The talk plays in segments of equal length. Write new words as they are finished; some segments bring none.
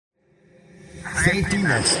Safety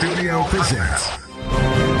Net Studio presents. I'm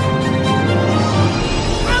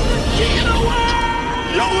the king of the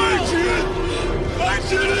world! Yo,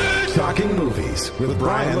 action! Talking Movies with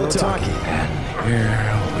Brian Lotaki. And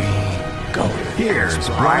here we go. Here's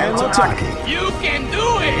Brian Lotaki. You can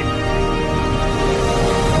do it!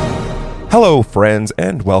 Hello, friends,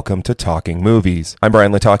 and welcome to Talking Movies. I'm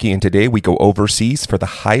Brian Lataki, and today we go overseas for the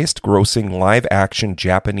highest-grossing live-action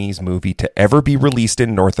Japanese movie to ever be released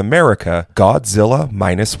in North America, Godzilla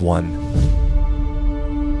Minus One.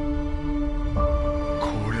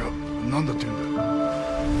 こりゃなんだって言うんだ。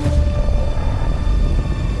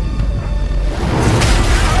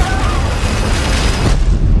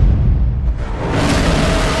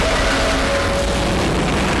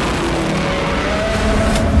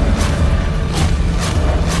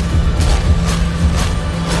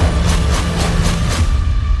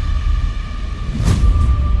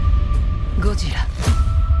 Godzilla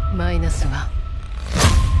Minus One.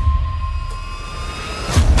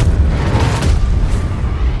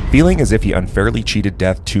 Feeling as if he unfairly cheated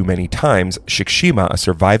death too many times, Shikishima, a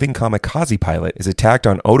surviving kamikaze pilot, is attacked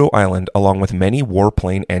on Odo Island along with many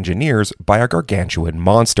warplane engineers by a gargantuan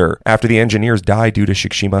monster. After the engineers die due to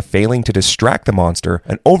Shikishima failing to distract the monster,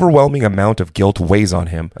 an overwhelming amount of guilt weighs on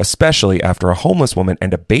him, especially after a homeless woman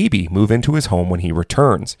and a baby move into his home when he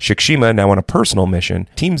returns. Shikishima, now on a personal mission,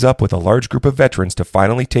 teams up with a large group of veterans to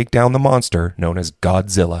finally take down the monster known as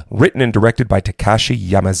Godzilla. Written and directed by Takashi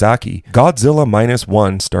Yamazaki, Godzilla Minus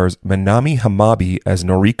One stars Minami Hamabi as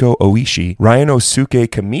Noriko Oishi, Ryanosuke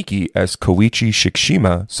Kamiki as Koichi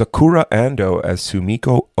Shikishima, Sakura Ando as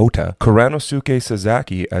Sumiko Ota, Kuranosuke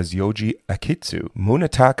Sasaki as Yoji Akitsu,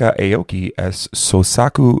 Munetaka Aoki as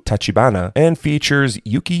Sosaku Tachibana, and features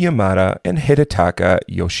Yuki Yamada and Hidetaka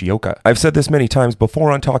Yoshioka. I've said this many times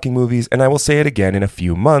before on Talking Movies, and I will say it again in a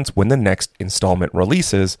few months when the next installment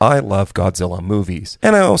releases. I love Godzilla movies.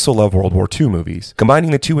 And I also love World War II movies. Combining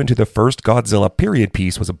the two into the first Godzilla period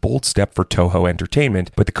piece was a bold step for Toho Entertainment,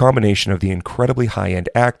 but the combination of the incredibly high-end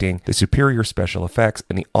acting, the superior special effects,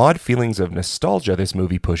 and the odd feelings of nostalgia this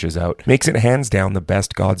movie pushes out makes it hands down the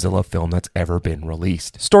best Godzilla film that's ever been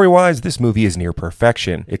released. Story-wise, this movie is near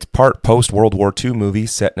perfection. It's part post-World War II movie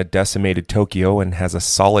set in a decimated Tokyo and has a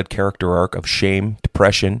solid character arc of shame,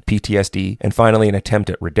 depression, PTSD, and finally an attempt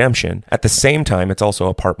at redemption. At the same time, it's also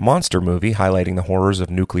a part monster movie highlighting the horrors of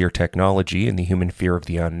nuclear technology and the human fear of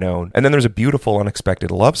the unknown. And then there's a beautiful, unexpected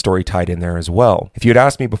love story tied in there as well. If you had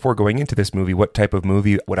asked me before going into this movie what type of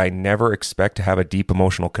movie would I never expect to have a deep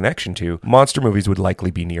emotional connection to, monster movies would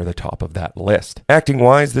likely be near the top of that list.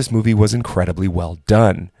 Acting-wise, this movie was incredibly well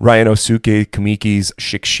done. Ryanosuke Kamiki's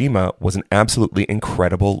Shikishima was an absolutely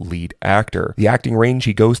incredible lead actor. The acting range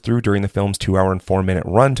he goes through during the film's 2-hour and 4-minute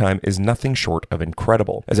runtime is nothing short of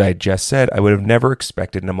incredible. As I had just said, I would have never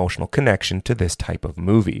expected an emotional connection to this type of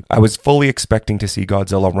movie. I was fully expecting to see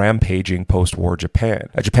Godzilla rampaging post-war Japan,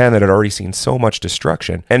 a Japan that had already seen so much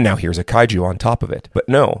destruction, and now here's a kaiju on top of it. But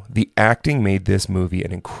no, the acting made this movie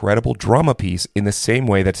an incredible drama piece in the same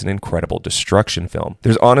way that's an incredible destruction film.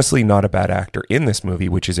 There's honestly not a bad actor in this movie,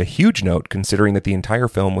 which is a huge note considering that the entire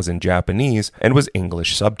film was in Japanese and was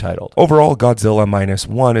English subtitled. Overall, Godzilla Minus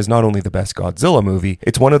One is not only the best Godzilla movie,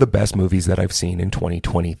 it's one of the best movies that I've seen in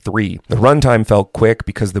 2023. The runtime felt quick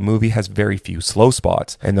because the movie has very few slow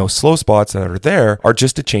spots, and those slow spots that are there are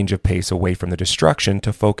just a change of pace away from the destruction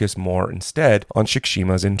to focus more instead on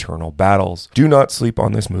Shikishima's internal battles. Do not sleep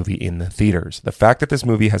on this movie in the theaters. The fact that this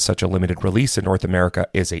movie has such a limited release in North America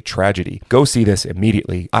is a tragedy. Go see this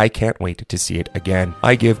immediately. I can't wait to see it again.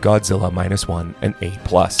 I give Godzilla Minus One an A+.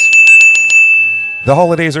 The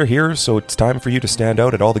holidays are here, so it's time for you to stand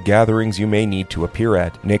out at all the gatherings you may need to appear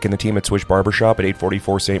at. Nick and the team at Swish Barbershop at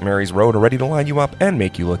 844 St. Mary's Road are ready to line you up and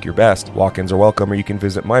make you look your best. Walk-ins are welcome, or you can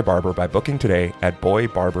visit my barber by booking today at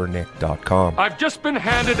boybarbernick.com. I've just been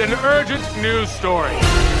handed an urgent news story.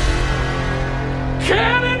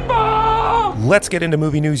 Cannonball! Let's get into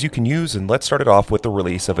movie news you can use, and let's start it off with the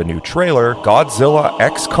release of a new trailer, Godzilla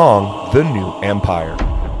x Kong: The New Empire.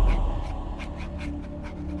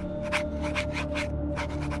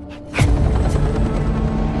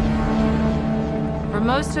 For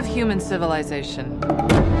most of human civilization,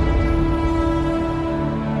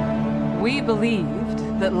 we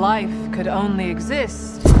believed that life could only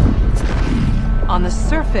exist on the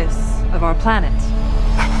surface of our planet.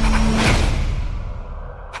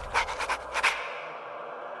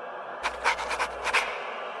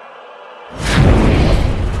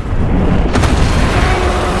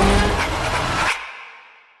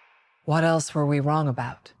 What else were we wrong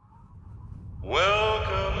about?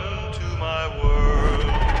 Welcome to my world.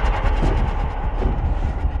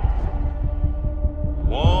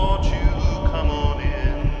 Won't you come on?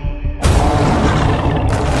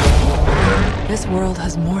 This world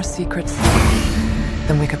has more secrets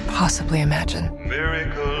than we could possibly imagine.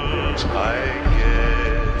 Miracles I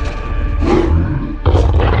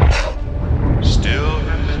get. Still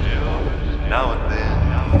now and then.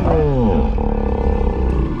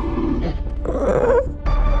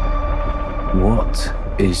 What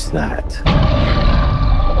is that?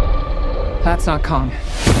 That's not Kong.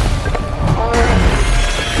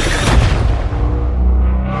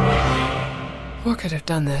 What could have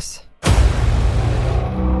done this?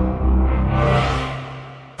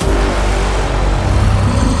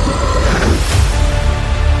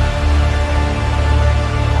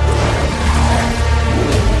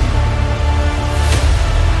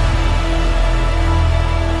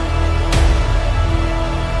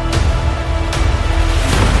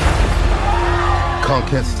 Kong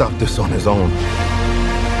can't stop this on his own.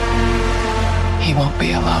 He won't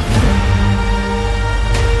be alone.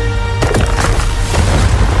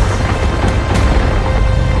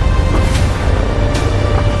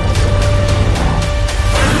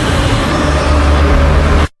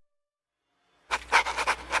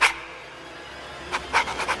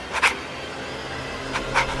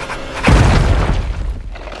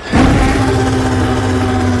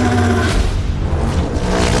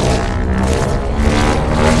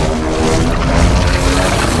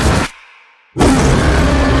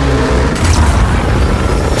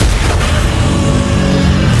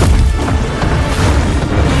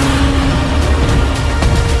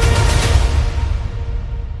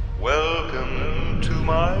 Welcome to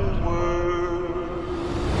my world.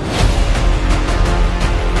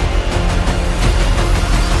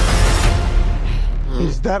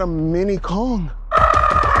 Is that a mini Kong?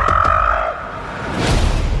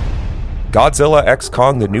 Godzilla x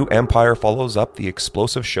Kong: The New Empire follows up the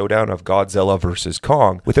explosive showdown of Godzilla vs.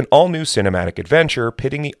 Kong with an all-new cinematic adventure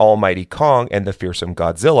pitting the almighty Kong and the fearsome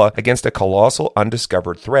Godzilla against a colossal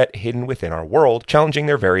undiscovered threat hidden within our world, challenging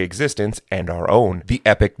their very existence and our own. The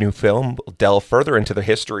epic new film will delve further into the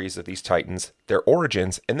histories of these titans, their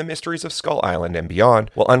origins, and the mysteries of Skull Island and beyond,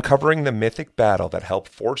 while uncovering the mythic battle that helped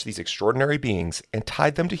forge these extraordinary beings and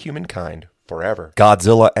tied them to humankind forever.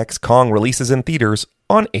 Godzilla x Kong releases in theaters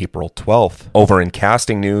on April 12th. Over in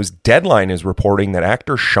casting news, Deadline is reporting that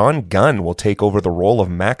actor Sean Gunn will take over the role of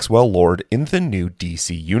Maxwell Lord in the new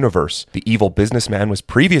DC universe. The evil businessman was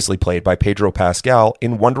previously played by Pedro Pascal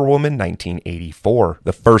in Wonder Woman 1984.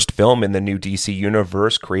 The first film in the new DC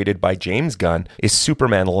universe created by James Gunn is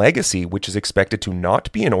Superman Legacy, which is expected to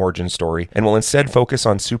not be an origin story and will instead focus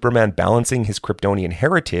on Superman balancing his Kryptonian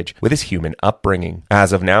heritage with his human upbringing.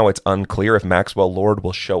 As of now, it's unclear if Maxwell Lord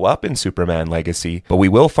will show up in Superman Legacy, but we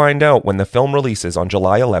will find out when the film releases on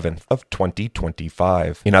July 11th of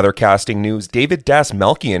 2025. In other casting news, David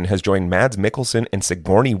Dastmalchian has joined Mads Mikkelsen and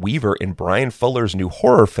Sigourney Weaver in Brian Fuller's new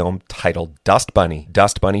horror film titled Dust Bunny.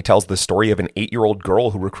 Dust Bunny tells the story of an 8-year-old girl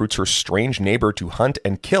who recruits her strange neighbor to hunt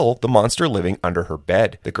and kill the monster living under her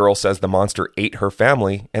bed. The girl says the monster ate her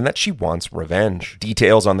family and that she wants revenge.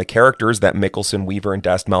 Details on the characters that Mikkelsen, Weaver, and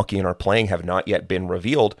Dastmalchian are playing have not yet been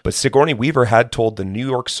revealed, but Sigourney Weaver had told the New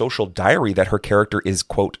York Social Diary that her character is,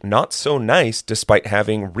 quote, not so nice despite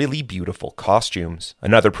having really beautiful costumes.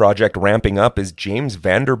 Another project ramping up is James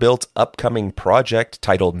Vanderbilt's upcoming project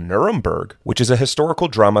titled Nuremberg, which is a historical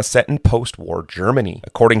drama set in post-war Germany.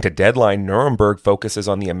 According to Deadline, Nuremberg focuses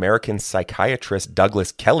on the American psychiatrist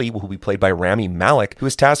Douglas Kelly, who will be played by Rami Malek, who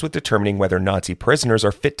is tasked with determining whether Nazi prisoners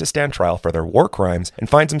are fit to stand trial for their war crimes, and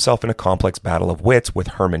finds himself in a complex battle of wits with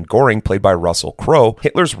Hermann Goring, played by Russell Crowe,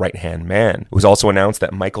 Hitler's right-hand man. It was also announced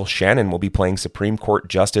that Michael Shannon will be playing Supreme Court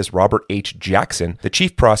Justice Robert H. Jackson, the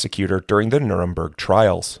chief prosecutor during the Nuremberg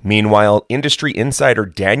trials. Meanwhile, industry insider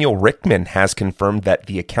Daniel Richtman has confirmed that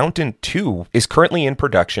The Accountant 2 is currently in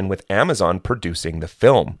production with Amazon producing the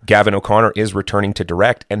film. Gavin O'Connor is returning to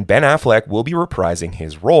direct, and Ben Affleck will be reprising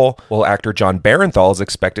his role, while actor John Barenthal is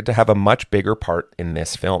expected to have a much bigger part in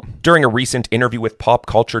this film. During a recent interview with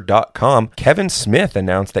PopCulture.com, Kevin Smith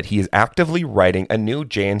announced that he is actively writing a new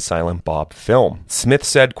Jay and Silent Bob film. Smith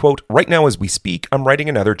said, quote, right now as we speak, I'm writing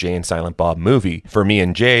another Jay and Silent Bob movie. For me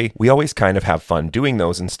and Jay, we always kind of have fun doing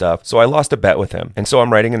those and stuff, so I lost a bet with him, and so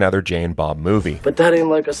I'm writing another Jay and Bob movie. But that ain't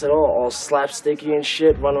like us at all slapsticky and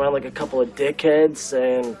shit, run around like a couple of dickheads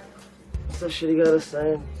saying, what's that shit you gotta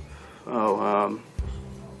say? Oh,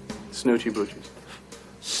 snoochie boochies.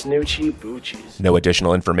 Snoochie boochies. No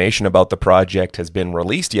additional information about the project has been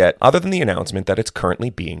released yet, other than the announcement that it's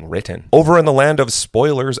currently being written. Over in the land of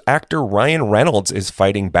spoilers, actor Ryan Reynolds is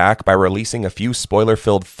fighting back by releasing a few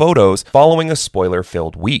spoiler-filled photos following a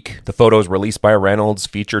spoiler-filled week. The photos released by Reynolds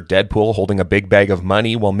feature Deadpool holding a big bag of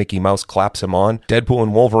money while Mickey Mouse claps him on, Deadpool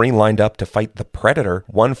and Wolverine lined up to fight the Predator,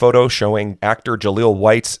 one photo showing actor Jaleel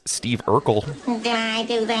White's Steve Urkel Did I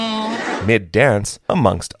do that? mid-dance,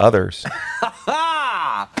 amongst others.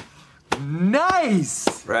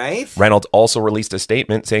 Nice! Right? Reynolds also released a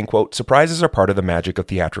statement saying, quote, "Surprises are part of the magic of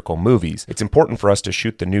theatrical movies. It's important for us to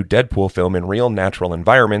shoot the new Deadpool film in real natural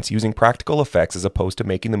environments using practical effects as opposed to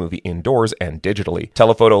making the movie indoors and digitally.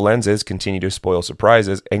 Telephoto lenses continue to spoil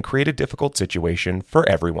surprises and create a difficult situation for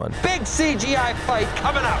everyone." Big CGI fight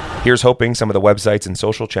coming up! Here's hoping some of the websites and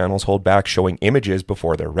social channels hold back showing images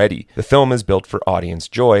before they're ready. The film is built for audience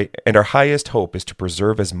joy, and our highest hope is to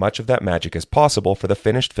preserve as much of that magic as possible for the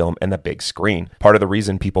finished film and the big screen. Part of the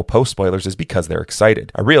reason people post spoilers is because they're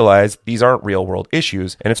excited. I realize these aren't real world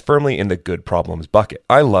issues, and it's firmly in the good problems bucket.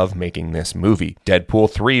 I love making this movie.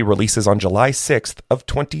 Deadpool 3 releases on July 6th of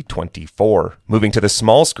 2024. Moving to the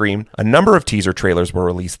small screen, a number of teaser trailers were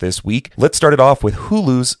released this week. Let's start it off with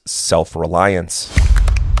Hulu's Self-Reliance.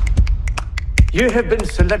 You have been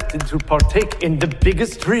selected to partake in the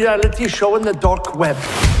biggest reality show in the dark web.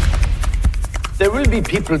 There will be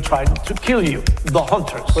people trying to kill you, the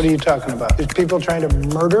hunters. What are you talking about? There's people trying to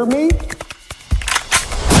murder me?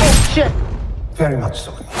 Oh, shit! Very much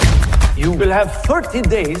so. You will have 30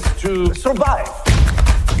 days to survive.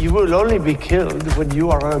 You will only be killed when you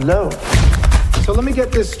are alone. So let me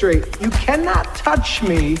get this straight. You cannot touch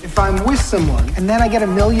me if I'm with someone, and then I get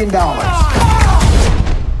 $1 million.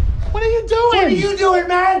 What are you doing? What are you doing,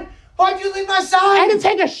 man? Why'd you leave my side? I had to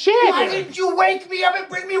take a shit. Why didn't you wake me up and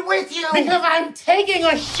bring me with you? Because I'm taking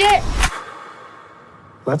a shit.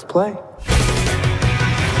 Let's play.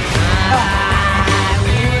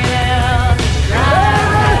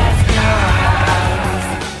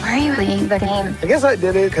 Why are you playing the game? I guess I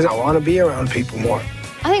did it because I want to be around people more.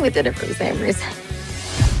 I think we did it for the same reason.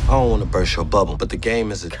 I don't want to burst your bubble, but the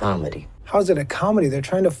game is a comedy. How's it a comedy? They're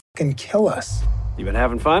trying to fucking kill us. You been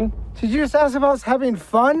having fun? Did you just ask if I was having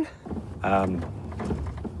fun?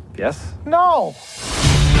 Yes? No!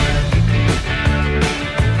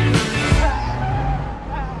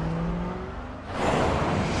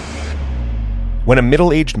 When a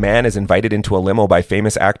middle-aged man is invited into a limo by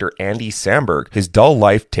famous actor Andy Samberg, his dull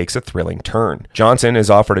life takes a thrilling turn. Johnson is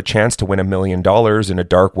offered a chance to win $1 million in a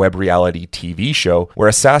dark web reality TV show where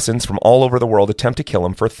assassins from all over the world attempt to kill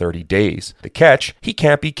him for 30 days. The catch, he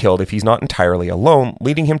can't be killed if he's not entirely alone,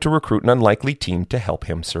 leading him to recruit an unlikely team to help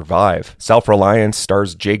him survive. Self-Reliance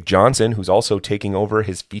stars Jake Johnson, who's also taking over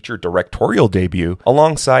his feature directorial debut,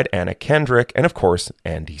 alongside Anna Kendrick and, of course,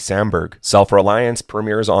 Andy Samberg. Self-Reliance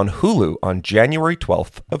premieres on Hulu on January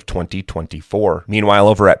 12th of 2024. Meanwhile,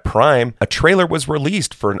 over at Prime, a trailer was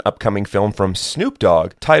released for an upcoming film from Snoop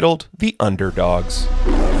Dogg titled The Underdogs.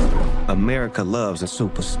 America loves a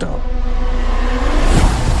superstar.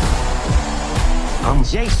 I'm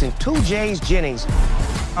Jason 2J's Jennings.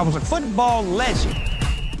 I was a football legend.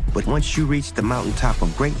 But once you reach the mountaintop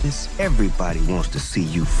of greatness, everybody wants to see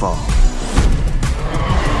you fall.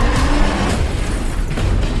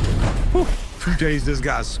 2 days this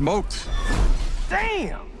got smoked.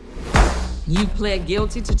 Damn! You pled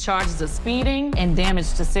guilty to charges of speeding and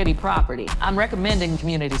damage to city property. I'm recommending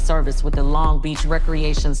community service with the Long Beach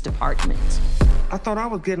Recreations Department. I thought I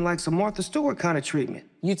was getting like some Martha Stewart kind of treatment.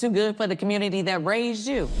 You too good for the community that raised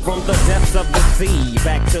you. From the depths of the sea,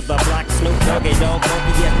 back to the black Snoop Doggy Dogg,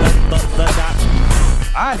 the dot.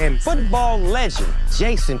 I am football legend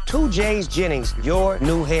Jason 2J's Jennings, your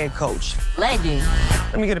new head coach. Legend?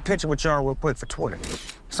 Let me get a picture with y'all real quick for Twitter.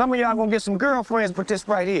 Some of y'all gonna get some girlfriends with this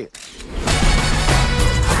right here.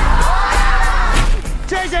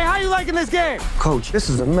 JJ, how you liking this game? Coach, this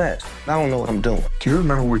is a mess. I don't know what I'm doing. Do you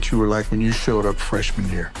remember what you were like when you showed up freshman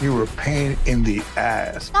year? You were a pain in the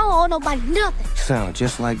ass. I don't owe nobody nothing. Sound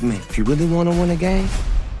just like me. If you really want to win a game,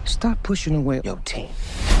 stop pushing away your team.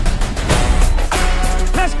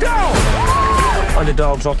 Let's go!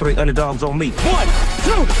 Underdogs on 3, underdogs on me. 1,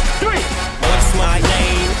 2, 3. What's my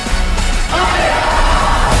name?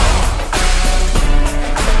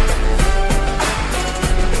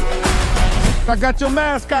 I got your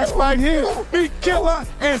mascots right here. Beat Killer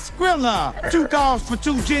and Skrilla. 2 dogs for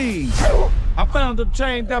 2 G's. I found them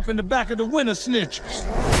chained up in the back of the winter snitches.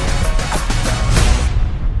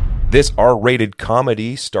 This R-rated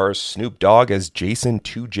comedy stars Snoop Dogg as Jason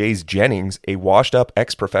 2J's Jennings, a washed-up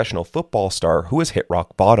ex-professional football star who has hit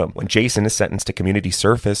rock bottom. When Jason is sentenced to community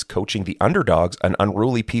service coaching the Underdogs, an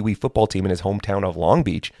unruly Pee Wee football team in his hometown of Long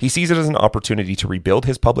Beach, he sees it as an opportunity to rebuild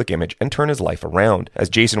his public image and turn his life around. As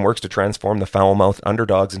Jason works to transform the foul-mouthed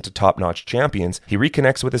Underdogs into top-notch champions, he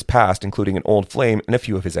reconnects with his past, including an old flame and a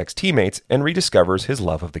few of his ex-teammates, and rediscovers his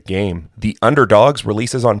love of the game. The Underdogs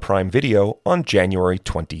releases on Prime Video on January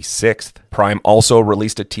 26th. Prime also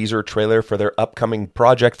released a teaser trailer for their upcoming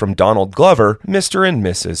project from Donald Glover, Mr. and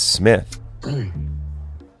Mrs. Smith.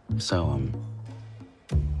 So,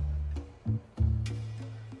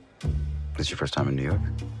 this your first time in New York?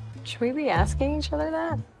 Should we be asking each other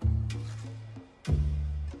that?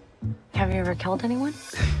 Have you ever killed anyone?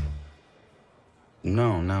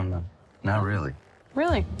 No. Not really.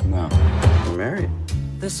 Really? No. We're married.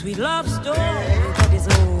 The sweet love story that is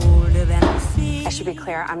older than the sea. I should be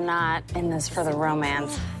clear, I'm not in this for the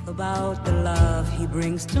romance. About the love he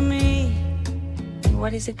brings to me.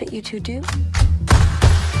 What is it that you two do?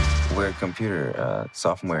 We're computer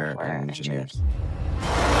software engineers.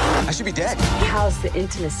 I should be dead. How's the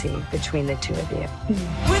intimacy between the two of you? With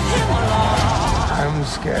him along. I'm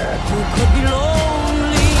scared. You could be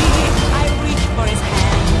lonely. I reach for his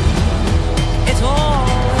hand. It's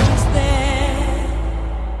always there.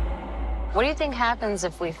 What do you think happens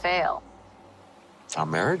if we fail? Our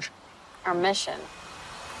marriage? Our mission.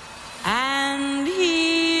 And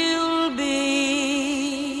he'll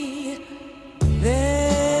be there.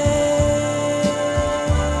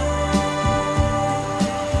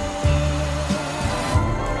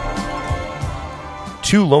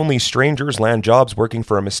 Two lonely strangers land jobs working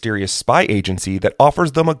for a mysterious spy agency that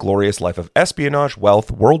offers them a glorious life of espionage,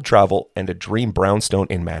 wealth, world travel, and a dream brownstone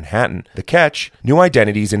in Manhattan. The catch? New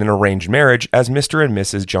identities in an arranged marriage as Mr. and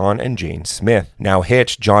Mrs. John and Jane Smith. Now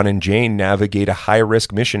hitched, John and Jane navigate a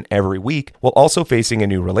high-risk mission every week while also facing a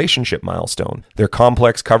new relationship milestone. Their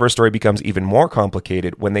complex cover story becomes even more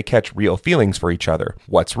complicated when they catch real feelings for each other.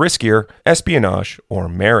 What's riskier, espionage or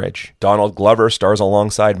marriage? Donald Glover stars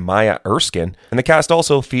alongside Maya Erskine, and the cast also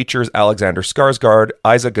features Alexander Skarsgård,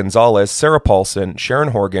 Isa Gonzalez, Sarah Paulson, Sharon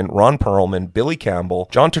Horgan, Ron Perlman, Billy Campbell,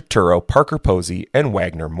 John Turturro, Parker Posey, and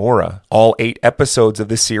Wagner Moura. All 8 episodes of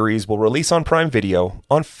the series will release on Prime Video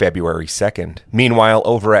on February 2nd. Meanwhile,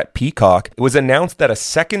 over at Peacock, it was announced that a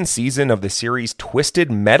second season of the series Twisted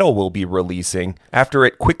Metal will be releasing after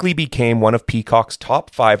it quickly became one of Peacock's top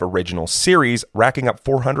 5 original series, racking up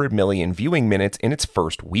 400 million viewing minutes in its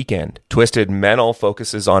first weekend. Twisted Metal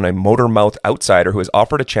focuses on a motor-mouth outsider who is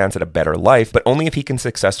offered a chance at a better life, but only if he can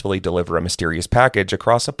successfully deliver a mysterious package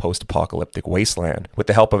across a post-apocalyptic wasteland. With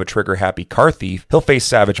the help of a trigger-happy car thief, he'll face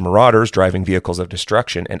savage marauders driving vehicles of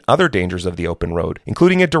destruction and other dangers of the open road,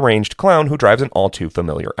 including a deranged clown who drives an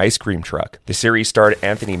all-too-familiar ice cream truck. The series starred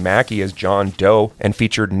Anthony Mackie as John Doe and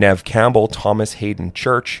featured Nev Campbell, Thomas Hayden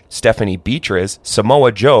Church, Stephanie Beatriz,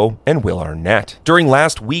 Samoa Joe, and Will Arnett. During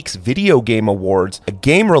last week's Video Game Awards, a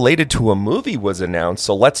game related to a movie was announced,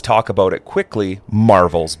 so let's talk about it quickly.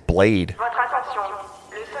 Marvel's Blade. Votre attention,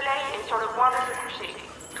 le soleil est sur le point de se coucher.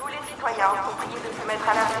 Tous les citoyens sont priés de se mettre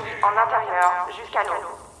à l'abri en intérieur jusqu'à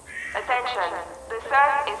l'aube. Attention, the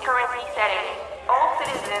sun is currently setting. All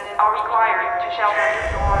citizens are required to shelter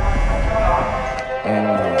indoors.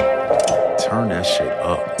 Turn that shit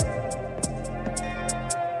up.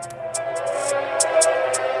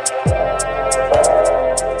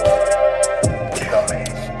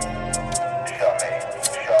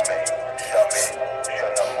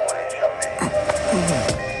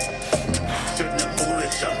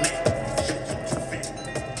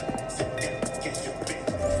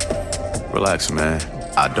 Relax, man.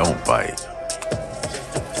 I don't bite.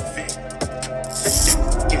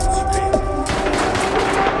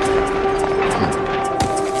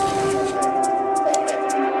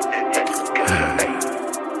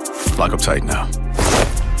 Lock up tight now.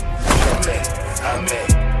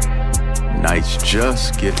 Night's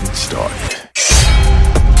just getting started.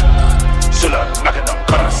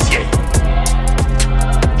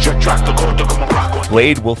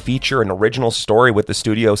 Blade will feature an original story with the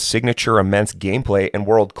studio's signature immense gameplay and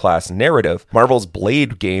world-class narrative. Marvel's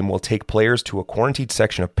Blade game will take players to a quarantined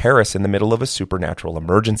section of Paris in the middle of a supernatural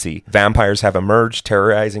emergency. Vampires have emerged,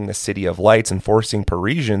 terrorizing the City of Lights and forcing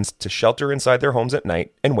Parisians to shelter inside their homes at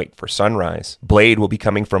night and wait for sunrise. Blade will be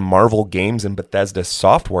coming from Marvel Games and Bethesda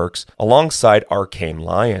Softworks alongside Arcane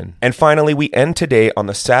Lion. And finally, we end today on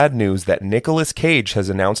the sad news that Nicolas Cage has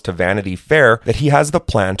announced to Vanity Fair that he has the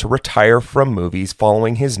plan to retire from movies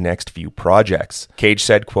following his next few projects. Cage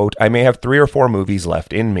said, quote, "I may have 3 or 4 movies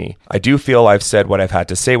left in me. I do feel I've said what I've had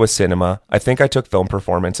to say with cinema. I think I took film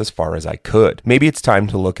performance as far as I could. Maybe it's time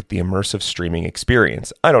to look at the immersive streaming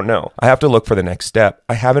experience. I don't know. I have to look for the next step.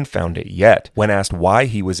 I haven't found it yet." When asked why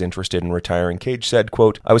he was interested in retiring, Cage said,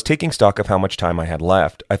 quote, "I was taking stock of how much time I had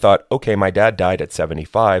left. I thought, okay, my dad died at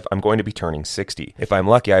 75. I'm going to be turning 60. If I'm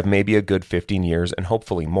lucky, I have maybe a good 15 years and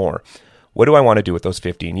hopefully more. What do I want to do with those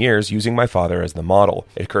 15 years using my father as the model?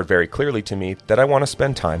 It occurred very clearly to me that I want to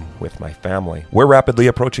spend time with my family." We're rapidly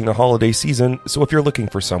approaching the holiday season, so if you're looking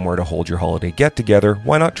for somewhere to hold your holiday get-together,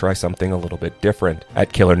 why not try something a little bit different?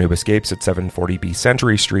 At Killer Noob Escapes at 740B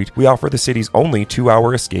Century Street, we offer the city's only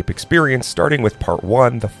 2-hour escape experience, starting with Part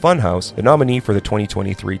 1, The Funhouse, the nominee for the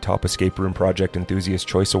 2023 Top Escape Room Project Enthusiast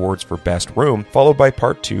Choice Awards for Best Room, followed by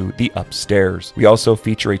Part 2, The Upstairs. We also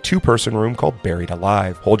feature a 2-person room called Buried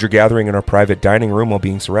Alive. Hold your gathering in our private dining room while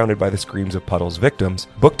being surrounded by the screams of Puddle's victims.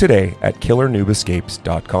 Book today at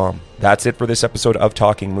killernoobescapes.com. That's it for this episode of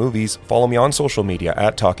Talking Movies. Follow me on social media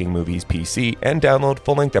at Talking Movies PC and download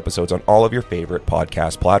full-length episodes on all of your favorite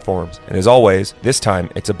podcast platforms. And as always, this time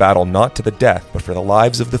it's a battle not to the death, but for the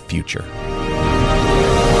lives of the future.